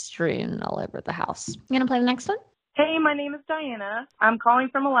 They're just strewn all over the house. You going to play the next one? Hey, my name is Diana. I'm calling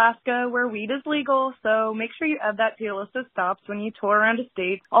from Alaska where weed is legal, so make sure you add that to your list of stops when you tour around a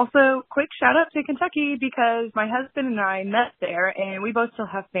state. Also, quick shout out to Kentucky because my husband and I met there and we both still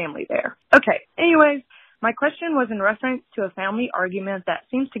have family there. Okay, anyways, my question was in reference to a family argument that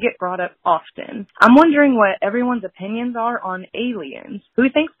seems to get brought up often. I'm wondering what everyone's opinions are on aliens. Who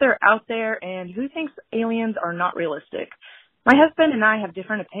thinks they're out there and who thinks aliens are not realistic? My husband and I have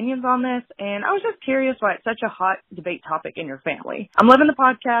different opinions on this, and I was just curious why it's such a hot debate topic in your family. I'm loving the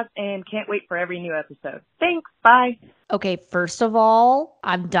podcast and can't wait for every new episode. Thanks. Bye. Okay, first of all,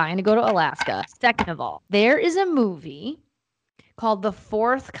 I'm dying to go to Alaska. Second of all, there is a movie called The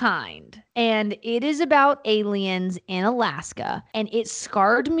Fourth Kind, and it is about aliens in Alaska, and it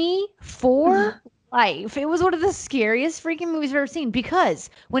scarred me for life. It was one of the scariest freaking movies I've ever seen because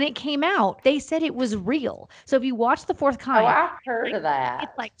when it came out, they said it was real. So if you watch The Fourth Kind, I've heard of that.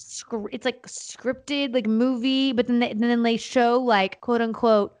 It's like scripted like movie, but then they show like quote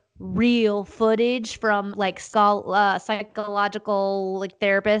unquote real footage from like psychological like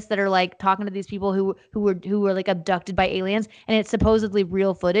therapists that are like talking to these people who were like abducted by aliens, and it's supposedly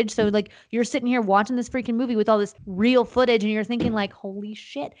real footage. So like you're sitting here watching this freaking movie with all this real footage, and you're thinking like, holy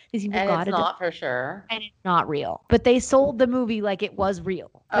shit, these people And got it's it. not for sure. And it's not real. But they sold the movie like it was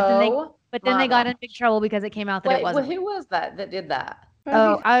real. But then they got in big trouble because it came out that it wasn't. Who was that did that?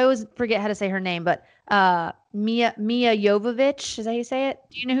 Oh, I always forget how to say her name, but Mia Jovovich, is that how you say it?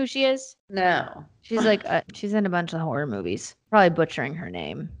 Do you know who she is? No. She's like she's in a bunch of horror movies. Probably butchering her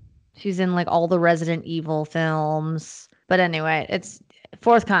name. She's in like all the Resident Evil films. But anyway, it's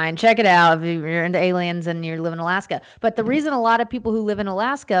Fourth Kind. Check it out if you're into aliens and you live in Alaska. But the reason a lot of people who live in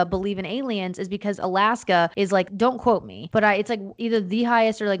Alaska believe in aliens is because Alaska is like, don't quote me, but it's like either the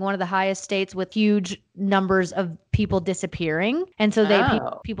highest or like one of the highest states with huge numbers of people disappearing. And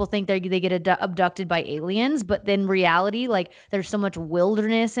so people think they get abducted by aliens, but in reality, like there's so much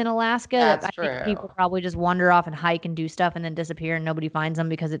wilderness in Alaska that I think people probably just wander off and hike and do stuff and then disappear and nobody finds them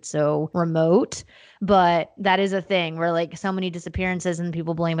because it's so remote. But that is a thing where like so many disappearances and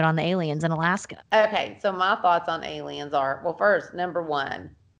people blame it on the aliens in Alaska. Okay, so my thoughts on aliens are, well, first, number one,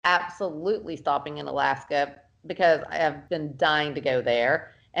 absolutely stopping in Alaska because I have been dying to go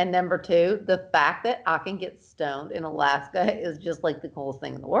there. And number two, the fact that I can get stoned in Alaska is just like the coolest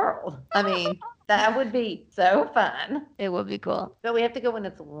thing in the world. I mean, that would be so fun. It would be cool. But we have to go when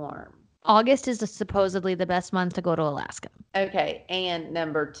it's warm. August is supposedly the best month to go to Alaska. Okay, and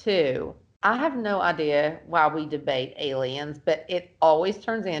number two, I have no idea why we debate aliens, but it always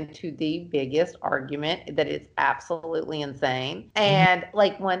turns into the biggest argument that it's absolutely insane. And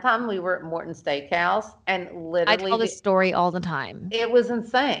like one time we were at Morton Steakhouse and literally I tell this story all the time. It was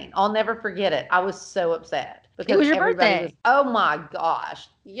insane. I'll never forget it. I was so upset. Because it was your birthday. Oh my gosh.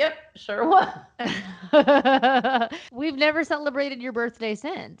 Yep, sure was. We've never celebrated your birthday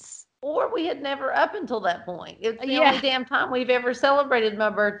since. Or we had never up until that point. It's the only damn time we've ever celebrated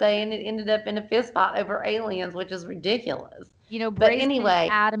my birthday, and it ended up in a fist fight over aliens, which is ridiculous. You know, but Brazen anyway, is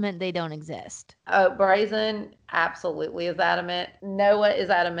adamant they don't exist. Oh, Brazen absolutely is adamant. Noah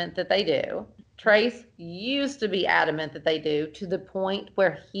is adamant that they do. Trace used to be adamant that they do, to the point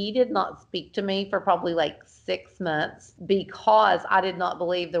where he did not speak to me for probably like 6 months because I did not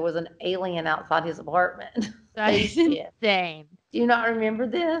believe there was an alien outside his apartment. That's insane. Do you not remember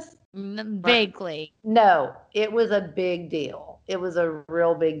this? Vaguely. No, it was a big deal. It was a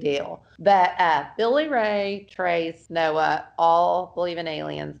real big deal. That Billy Ray, Trace, Noah all believe in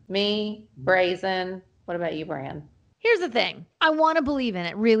aliens. Me, Brazen. What about you, Bran? Here's the thing. I want to believe in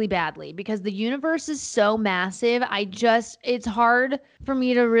it really badly because the universe is so massive. It's hard for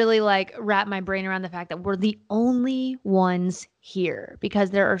me to really like wrap my brain around the fact that we're the only ones here because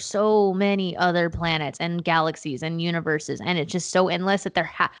there are so many other planets and galaxies and universes, and it's just so endless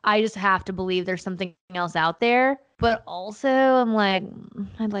that I just have to believe there's something else out there. But also I'm like,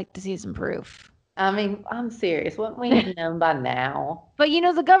 I'd like to see some proof. I mean, I'm serious. Wouldn't we have known by now? But you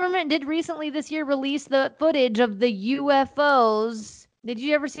know, the government did recently this year release the footage of the UFOs. Did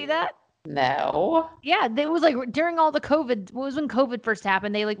you ever see that? No. Yeah, it was like during all the COVID. It was when COVID first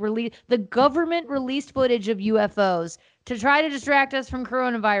happened. They like the government released footage of UFOs to try to distract us from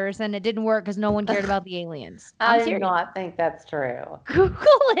coronavirus, and it didn't work because no one cared about the aliens. I do not think that's true. Google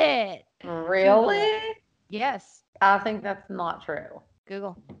it. Really? Yes. I think that's not true.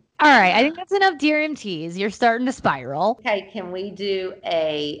 Google. All right, I think that's enough DRMTs. You're starting to spiral. Okay, can we do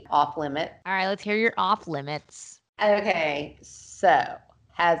a off limit? All right, let's hear your off limits. Okay, so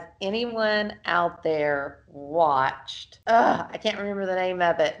has anyone out there watched, I can't remember the name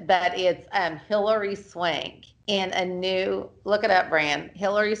of it, but it's Hilary Swank in a new, look it up, Bran,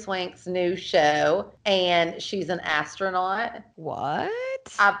 Hilary Swank's new show, and she's an astronaut. What?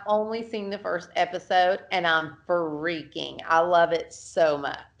 I've only seen the first episode, and I'm freaking. I love it so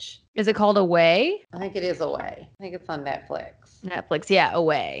much. Is it called Away? I think it is Away. I think it's on Netflix. Netflix, yeah,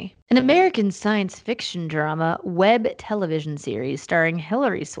 Away. An American science fiction drama web television series starring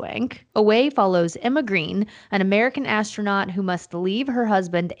Hilary Swank. Away follows Emma Green, an American astronaut who must leave her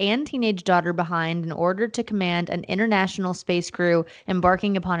husband and teenage daughter behind in order to command an international space crew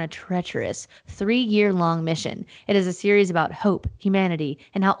embarking upon a treacherous 3-year-long mission. It is a series about hope, humanity,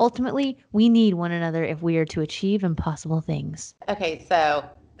 and how ultimately we need one another if we are to achieve impossible things. Okay, so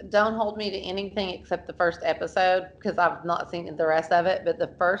don't hold me to anything except the first episode because I've not seen the rest of it, but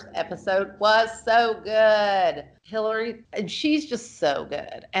the first episode was so good. Hilary, she's just so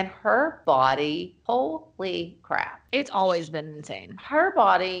good. And her body, holy crap. It's always been insane. Her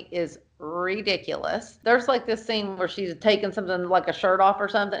body is ridiculous. There's like this scene where she's taking something like a shirt off or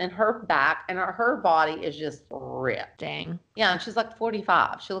something, and her back and her body is just ripped. Dang. Yeah, and she's like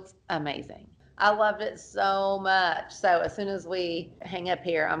 45. She looks amazing. I loved it so much. So as soon as we hang up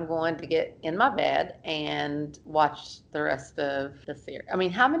here, I'm going to get in my bed and watch the rest of the series. I mean,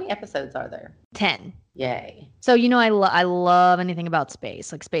 how many episodes are there? 10. Yay. So, you know, I love anything about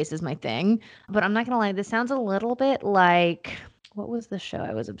space. Like, space is my thing. But I'm not going to lie, this sounds a little bit like, what was the show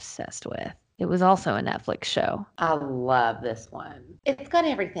I was obsessed with? It was also a Netflix show. I love this one. It's got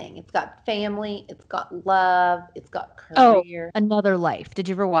everything. It's got family. It's got love. It's got career. Another Life. Did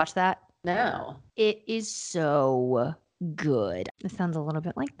you ever watch that? No. It is so good. It sounds a little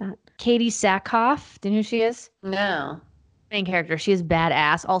bit like that. Katie Sackhoff. Do you know who she is? No. Main character. She is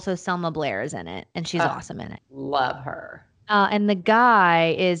badass. Also, Selma Blair is in it, and she's awesome in it. Love her. And the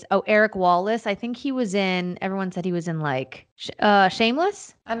guy is, Eric Wallace. I think he was in, everyone said he was in like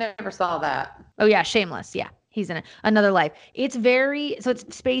Shameless. I never saw that. Oh, yeah, Shameless. Yeah, he's in it. Another Life. It's it's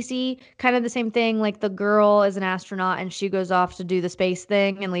spacey, kind of the same thing. Like the girl is an astronaut and she goes off to do the space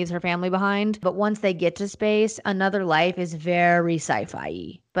thing and leaves her family behind. But once they get to space, Another Life is very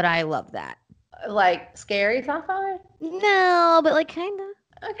sci-fi-y. But I love that. Like scary sci-fi? No, but like kind of.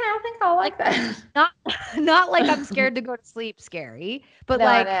 Okay, I think I like that. Not like I'm scared to go to sleep scary, but no,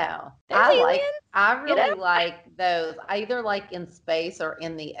 like no. aliens, I really like those, either like in space or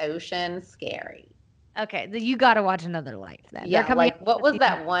in the ocean, scary. Okay, you got to watch Another Life then. Yeah, like what was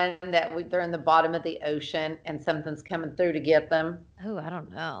that one that they're in the bottom of the ocean and something's coming through to get them? Oh, I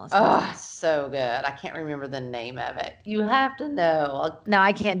don't know. Oh, so good. I can't remember the name of it. You have to know. No,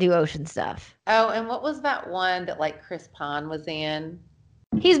 I can't do ocean stuff. Oh, and what was that one that like Chris Pine was in?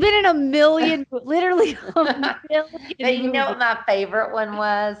 He's been in a million, literally a million. But you know what my favorite one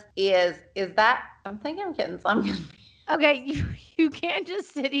was? Is that, I'm thinking I'm getting some. Okay, you can't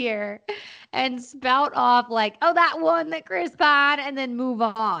just sit here and spout off like, oh, that one that Chris Pine, and then move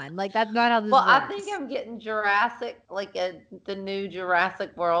on. Like, that's not how this works. I think I'm getting Jurassic, like the new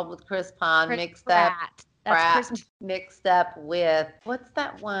Jurassic World with Chris Pine mixed up with, what's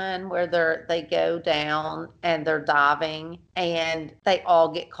that one where they go down and they're diving and they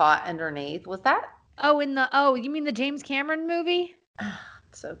all get caught underneath? Was that? Oh, you mean the James Cameron movie?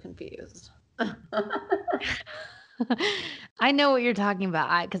 So confused. I know what you're talking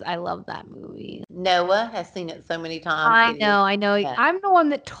about because I love that movie. Noah has seen it so many times. I know. Yeah. I'm the one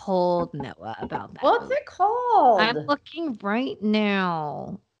that told Noah about that. What's it called? I'm looking right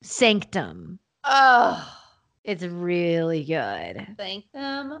now. Sanctum. Oh. It's really good.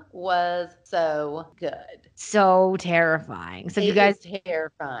 Sanctum was so good. So terrifying. So you guys,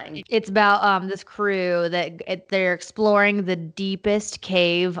 terrifying. It's about this crew that they're exploring the deepest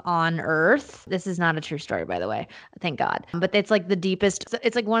cave on Earth. This is not a true story, by the way. Thank God. But it's like the deepest.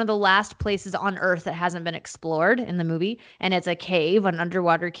 It's like one of the last places on Earth that hasn't been explored in the movie, and it's a cave, an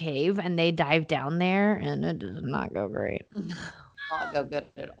underwater cave, and they dive down there, and it does not go great. Not go good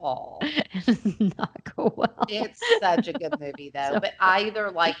at all. It does not go well. It's such a good movie though. But I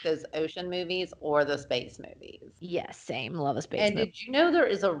either like those ocean movies or the space movies. Yes, same. Love a space movie. movie. Did you know there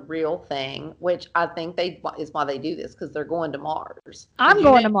is a real thing, which I think is why they do this, because they're going to Mars. I'm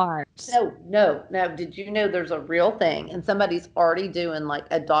going to Mars. No. Did you know there's a real thing and somebody's already doing like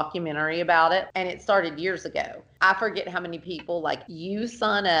a documentary about it, and it started years ago. I forget how many people, like, you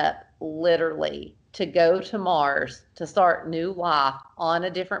sign up literally to go to Mars to start new life on a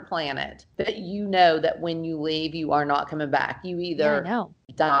different planet. But you know that when you leave, you are not coming back. You either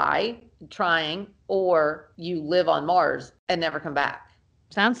die trying or you live on Mars and never come back.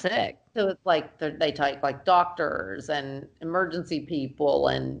 Sounds sick. So it's like they take like doctors and emergency people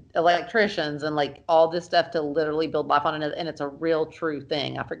and electricians and like all this stuff to literally build life on it. And it's a real true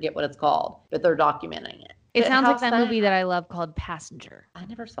thing. I forget what it's called, but they're documenting it. It sounds like that movie that I love called Passenger. I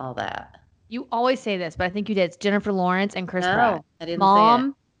never saw that. You always say this, but I think you did. It's Jennifer Lawrence and Chris Pratt. I didn't Mom, say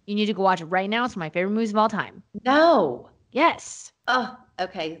it. You need to go watch it right now. It's one of my favorite movies of all time. No. Yes. Oh,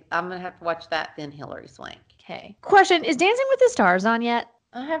 okay. I'm going to have to watch that then, Hillary Swank. Okay. Question, is Dancing with the Stars on yet?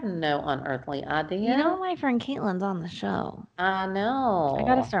 I have no unearthly idea. You know, my friend Caitlin's on the show. I know. I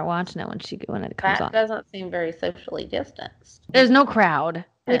got to start watching it when it comes on. That doesn't seem very socially distanced. There's no crowd.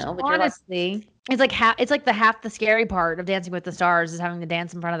 Which no, honestly, it's like half the scary part of Dancing with the Stars is having to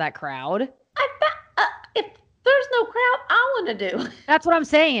dance in front of that crowd. If there's no crowd, I want to do. That's what I'm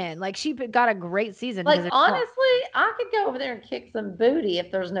saying. Like, she got a great season. Like, honestly, I could go over there and kick some booty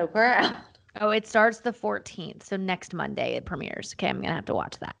if there's no crowd. Oh, it starts the 14th. So next Monday it premieres. Okay, I'm going to have to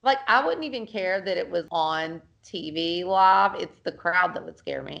watch that. Like, I wouldn't even care that it was on TV live. It's the crowd that would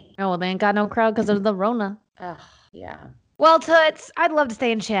scare me. Oh, well, they ain't got no crowd because of the Rona. Oh, yeah. Well, Toots, I'd love to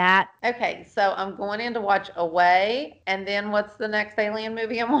stay and chat. Okay, so I'm going in to watch Away, and then what's the next alien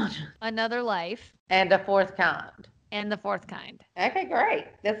movie I'm watching? Another Life. And A Fourth Kind. And The Fourth Kind. Okay, great.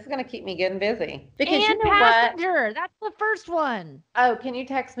 This is going to keep me good and busy. Because and you know Passenger. what? That's the first one. Oh, can you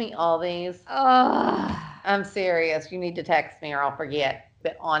text me all these? I'm serious. You need to text me or I'll forget.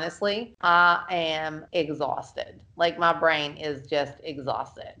 But honestly, I am exhausted. Like my brain is just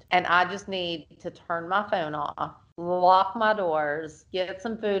exhausted. And I just need to turn my phone off, lock my doors, get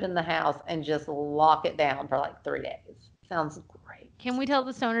some food in the house, and just lock it down for like 3 days. Sounds great. Can we tell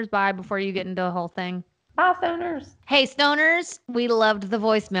the stoners bye before you get into the whole thing? Bye, stoners. Hey, stoners, we loved the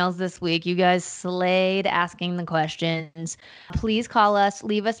voicemails this week. You guys slayed asking the questions. Please call us,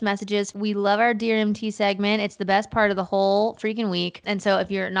 leave us messages. We love our Dear MT segment. It's the best part of the whole freaking week. And so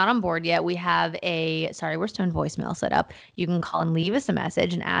if you're not on board yet, we have a Sorry We're Stoned voicemail set up. You can call and leave us a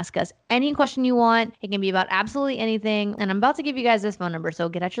message and ask us any question you want. It can be about absolutely anything. And I'm about to give you guys this phone number. So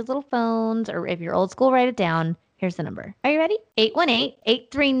get out your little phones, or if you're old school, write it down. Here's the number. Are you ready?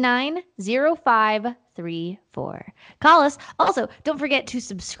 818-839-0534. Call us. Also, don't forget to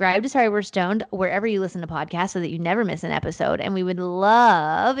subscribe to Sorry We're Stoned wherever you listen to podcasts so that you never miss an episode. And we would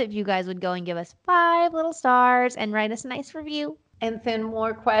love if you guys would go and give us 5 little stars and write us a nice review. And send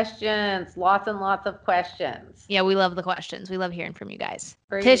more questions. Lots and lots of questions. Yeah, we love the questions. We love hearing from you guys.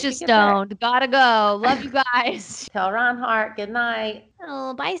 Great. Tish is stoned. Gotta go. Love you guys. Tell Reinhardt good night.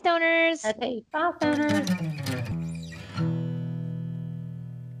 Oh, bye, stoners. Okay, bye, stoners.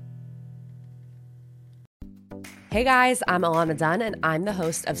 Hey guys, I'm Alana Dunn, and I'm the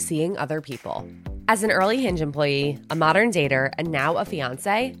host of Seeing Other People. As an early Hinge employee, a modern dater, and now a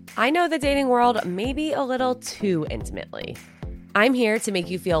fiance, I know the dating world maybe a little too intimately. I'm here to make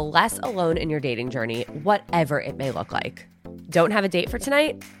you feel less alone in your dating journey, whatever it may look like. Don't have a date for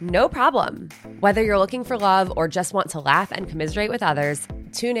tonight? No problem. Whether you're looking for love or just want to laugh and commiserate with others,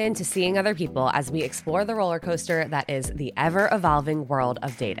 tune in to Seeing Other People as we explore the roller coaster that is the ever-evolving world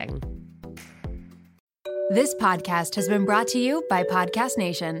of dating. This podcast has been brought to you by Podcast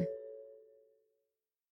Nation.